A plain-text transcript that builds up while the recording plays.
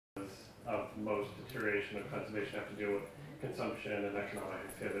of most deterioration of conservation have to do with consumption and economic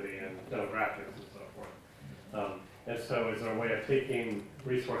activity and demographics and so forth. And so is there a way of taking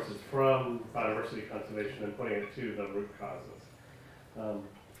resources from biodiversity conservation and putting it to the root causes?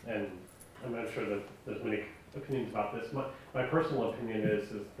 And I'm not sure that there's many opinions about this. My personal opinion is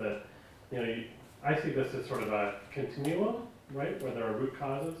that, I see this as sort of a continuum, right, where there are root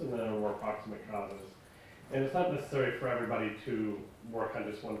causes and then there are more proximate causes. And it's not necessary for everybody to work on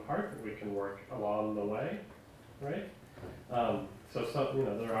just one part, but we can work along the way, right? So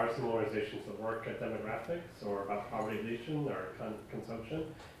there are some organizations that work at demographics or about poverty alleviation or consumption.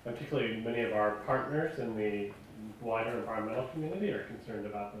 And particularly many of our partners in the wider environmental community are concerned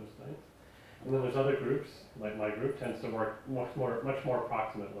about those things. And then there's other groups, like my group, tends to work much more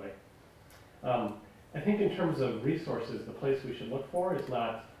approximately. I think in terms of resources, the place we should look for is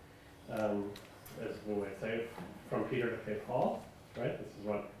not, as we might say, from Peter to pay Paul, right? This is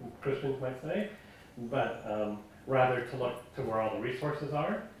what Christians might say, but rather to look to where all the resources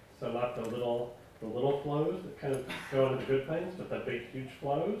are. So not the little flows that kind of go into the good things, but the big, huge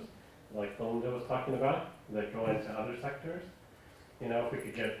flows, like Belinda was talking about, that go into other sectors. If we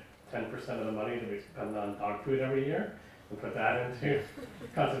could get 10% of the money that we spend on dog food every year and put that into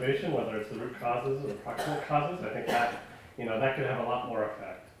conservation, whether it's the root causes or the proximate causes, I think that, that could have a lot more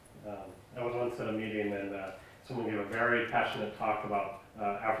effect. I was once at a meeting and someone gave a very passionate talk about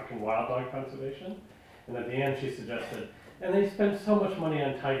African wild dog conservation. And at the end she suggested, and they spend so much money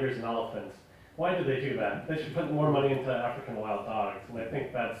on tigers and elephants. Why do they do that? They should put more money into African wild dogs. And I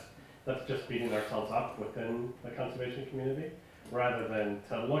think that's just beating ourselves up within the conservation community, rather than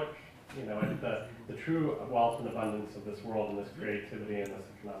to look, at the true wealth and abundance of this world and this creativity and this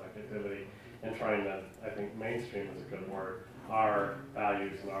economic activity, and trying to, I think, mainstream is a good word, our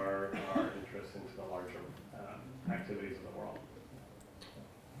values and our interests into the larger activities of the world.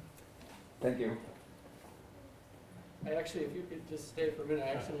 Thank you. I actually, if you could just stay for a minute,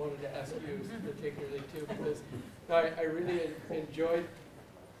 I actually wanted to ask you particularly too, because I really enjoyed,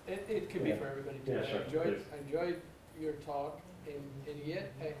 it could be for everybody too. Yeah, sure, I enjoyed your talk, and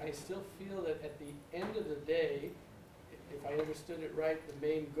yet I still feel that at the end of the day, if I understood it right, the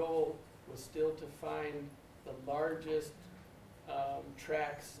main goal was still to find the largest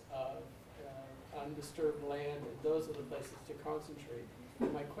tracts of undisturbed land, and those are the places to concentrate.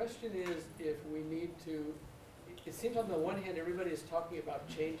 And my question is, if we need to, it seems on the one hand everybody is talking about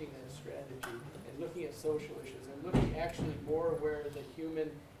changing that strategy and looking at social issues and looking actually more where the human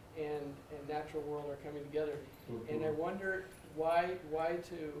and natural world are coming together. Mm-hmm. And I wonder why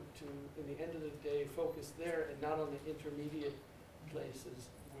to in the end of the day focus there and not on the intermediate places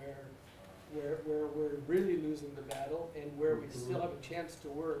where we're really losing the battle and where we still have a chance to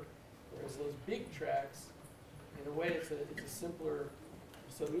work, whereas those big tracks, in a way it's a simpler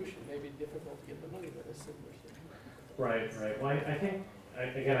solution, maybe difficult to get the money, but a simpler solution. Right. Well, I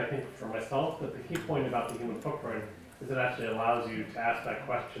think for myself that the key point about the human footprint is it actually allows you to ask that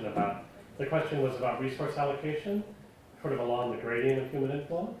question about, the question was about resource allocation, sort of along the gradient of human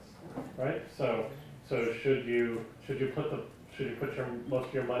influence, right? So should you put most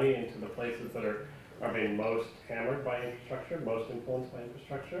of your money into the places that are being most hammered by infrastructure, most influenced by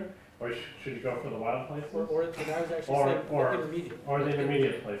infrastructure, or should you go for the wild places? Or the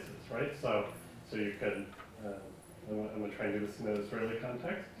intermediate places, right? So you could, I'm going to try and do this in an Israeli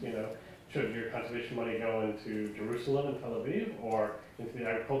context, should your conservation money go into Jerusalem and Tel Aviv, or into the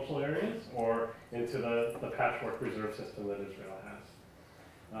agricultural areas, or into the patchwork reserve system that Israel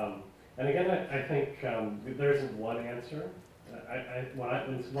has? And again, I think there isn't one answer.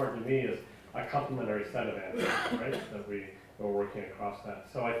 What's important to me is a complementary set of answers, right, that we're working across that.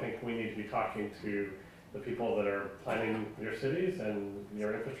 So I think we need to be talking to the people that are planning your cities and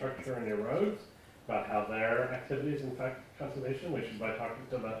your infrastructure and your roads about how their activities impact conservation. We should be talking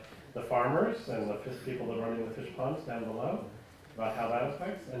to the farmers and the people that are running the fish ponds down below about how that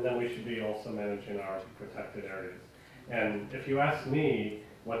affects, and then we should be also managing our protected areas. And if you ask me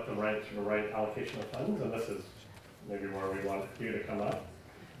what the right allocation of funds, and this is maybe where we want you to come up,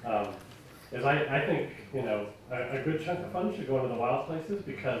 is I think a good chunk of funds should go into the wild places,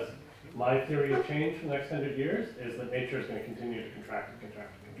 because my theory of change for the next 100 years is that nature is going to continue to contract and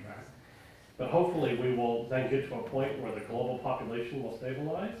contract and contract. But hopefully we will then get to a point where the global population will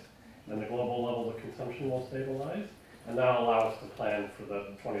stabilize and the global level of consumption will stabilize, and that will allow us to plan for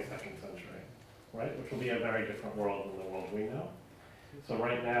the 22nd century, right? Which will be a very different world than the world we know. So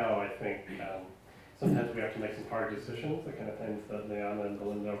right now, I think sometimes we have to make some hard decisions, the kind of things that Leanna and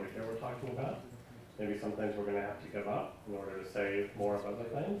Belinda over here were talking about. Maybe some things we're going to have to give up in order to save more of other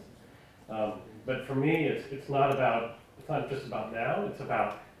things. But for me, it's not just about now. It's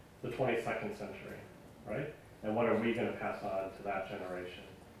about the 22nd century, right? And what are we going to pass on to that generation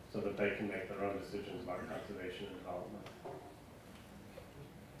so that they can make their own decisions about conservation and development?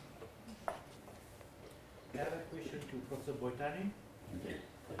 I have a question to Professor Boitani.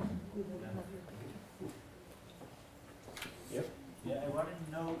 Yep. Yeah, I want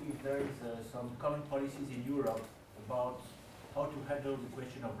to know if there is some common policies in Europe about how to handle the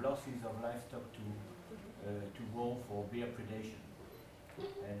question of losses of livestock to wolf or bear predation,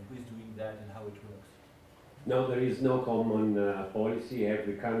 and who is doing that and how it works. No, there is no common policy.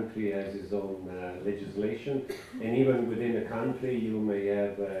 Every country has its own legislation, and even within a country you may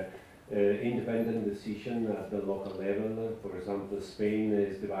have independent decision at the local level. For example, Spain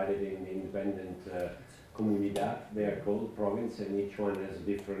is divided in independent comunidad, they are called province, and each one has a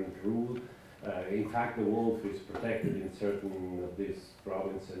different rule. In fact, the wolf is protected in certain of these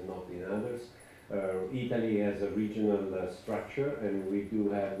provinces and not in others. Italy has a regional structure, and we do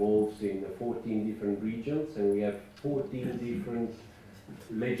have wolves in 14 different regions, and we have 14 different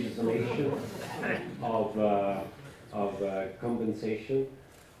legislation of compensation.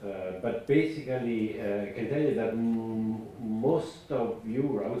 But basically, I can tell you that most of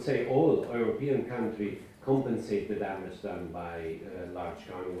Europe, I would say all European countries, compensate the damage done by large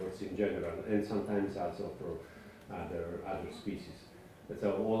carnivores in general, and sometimes also for other species.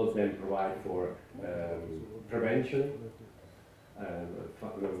 So all of them provide for prevention,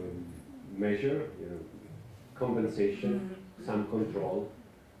 measure, compensation, some control.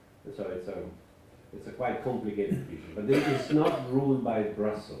 So it's a quite complicated issue, but it's not ruled by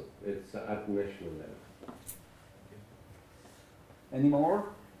Brussels. It's at national level. Any more?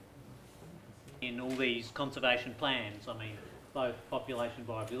 In all these conservation plans, I mean, both population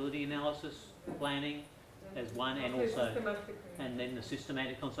viability analysis planning as one, and also, and then the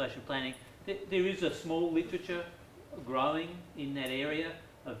systematic conservation planning. There is a small literature growing in that area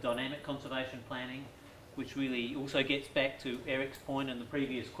of dynamic conservation planning, which really also gets back to Eric's point in the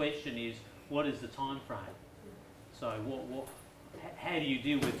previous question: is what is the time frame? So how do you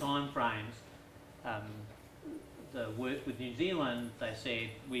deal with time frames? The work with New Zealand, they said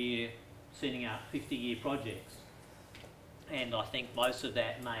we're setting up 50-year projects, and I think most of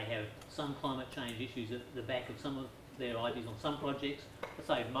that may have some climate change issues at the back of some of their ideas on some projects. I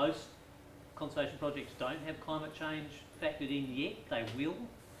say most conservation projects don't have climate change factored in yet. They will.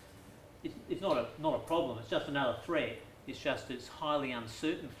 It's not a problem. It's just another threat. It's just this highly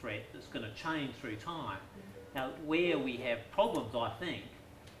uncertain threat that's going to change through time. Now, where we have problems, I think,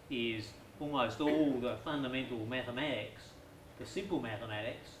 is almost all the fundamental mathematics, the simple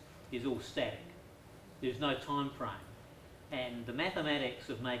mathematics, is all static. There's no time frame. And the mathematics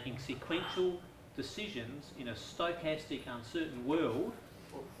of making sequential decisions in a stochastic, uncertain world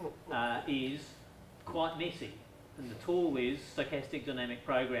is quite messy. And the tool is stochastic dynamic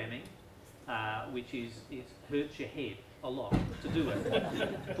programming, which hurts your head a lot to do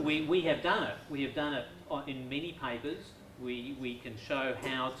it. We have done it. We have done it in many papers. We can show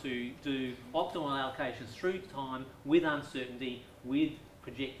how to do optimal allocations through time with uncertainty, with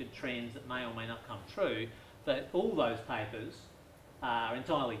projected trends that may or may not come true, but all those papers are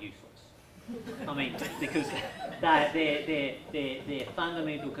entirely useless. I mean, because they're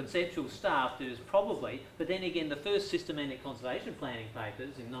fundamental conceptual stuff that is probably, but then again, the first systematic conservation planning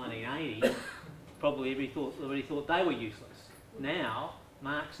papers in 1980 probably already thought they were useless. Now,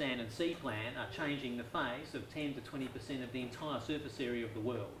 Mark, Sand and C-Plan are changing the face of 10 to 20% of the entire surface area of the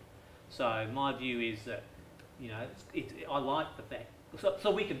world. So my view is that, I like the fact,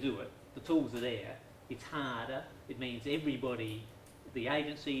 so we can do it. The tools are there. It's harder. It means everybody, the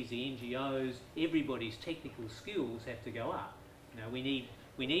agencies, the NGOs, everybody's technical skills have to go up. We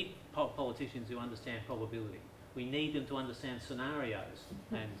need politicians who understand probability. We need them to understand scenarios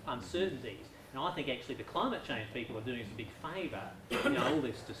and uncertainties. And I think actually the climate change people are doing us a big favour. All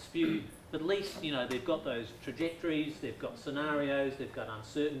this dispute, but at least they've got those trajectories, they've got scenarios, they've got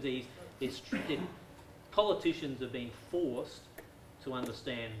uncertainties. Politicians have been forced to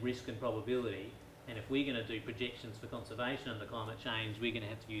understand risk and probability, and if we're going to do projections for conservation under climate change, we're going to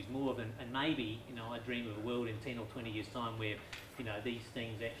have to use more of them. And maybe, I dream of a world in 10 or 20 years' time where, these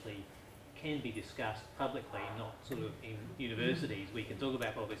things actually can be discussed publicly, not sort of in universities. We can talk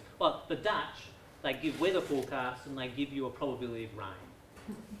about probabilities. Well, the Dutch, they give weather forecasts and they give you a probability of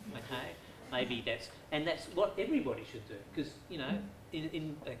rain. Okay, maybe that's what everybody should do, because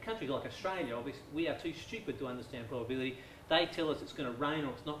in a country like Australia, obviously we are too stupid to understand probability. They tell us it's going to rain or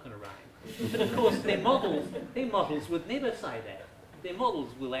it's not going to rain. But of course, their models would never say that. Their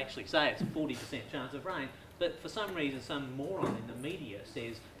models will actually say it's a 40% chance of rain. But for some reason, some moron in the media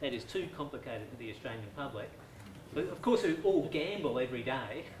says that is too complicated for the Australian public. But of course, we all gamble every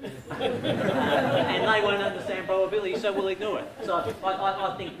day, and they won't understand probability, so we'll ignore it. So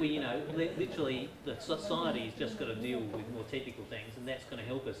I think we, you know, literally, the society's just got to deal with more technical things, and that's going to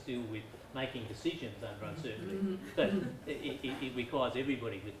help us deal with making decisions under uncertainty. But it requires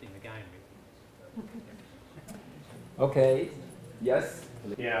everybody lifting the game, really. Okay. Yes.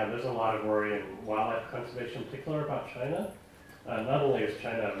 Yeah, there's a lot of worry in wildlife conservation in particular about China. Not only is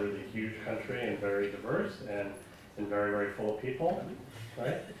China a really huge country and very diverse and very, very full of people,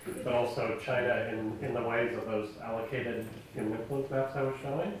 right? But also China in the ways of those allocated human influence maps I was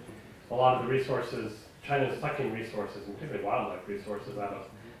showing. A lot of the resources, China's sucking resources, and particularly wildlife resources, out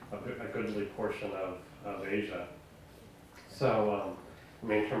of a goodly portion of Asia. So, I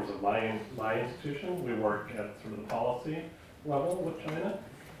mean, in terms of my institution, we work at sort of the policy level with China,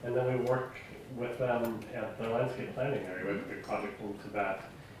 and then we work with them at the landscape planning area. We have a big project in Tibet,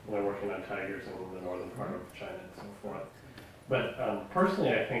 and we're working on tigers in the northern part of China and so forth. But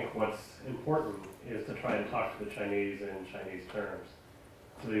personally, I think what's important is to try and talk to the Chinese in Chinese terms.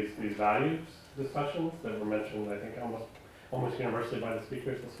 So these values discussions that were mentioned, I think, almost universally by the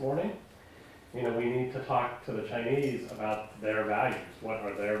speakers this morning, you know, we need to talk to the Chinese about their values. What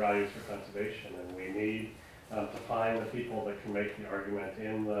are their values for conservation? And we need to find the people that can make the argument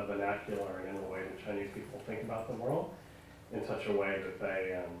in the vernacular and in the way that Chinese people think about the world in such a way that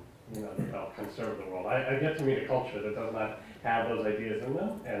they, you know, that they'll conserve the world. I get to meet a culture that does not have those ideas in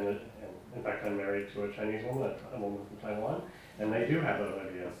them, and in fact, I'm married to a Chinese woman, a woman from Taiwan, and they do have those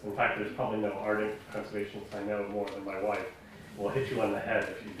ideas. In fact, there's probably no ardent conservationists I know more than my wife will hit you on the head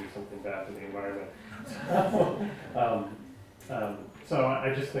if you do something bad to the environment. So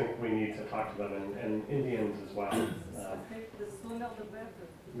I just think we need to talk to them, and Indians as well. The sooner the better.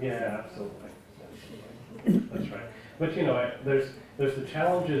 Yeah, absolutely. That's right. But you know, there's the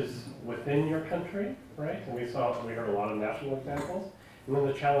challenges within your country, right? And we heard a lot of national examples, and then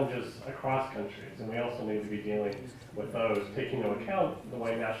the challenges across countries, and we also need to be dealing with those, taking into account the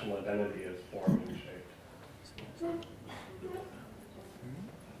way national identity is formed and shaped.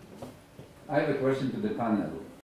 I have a question to the panel.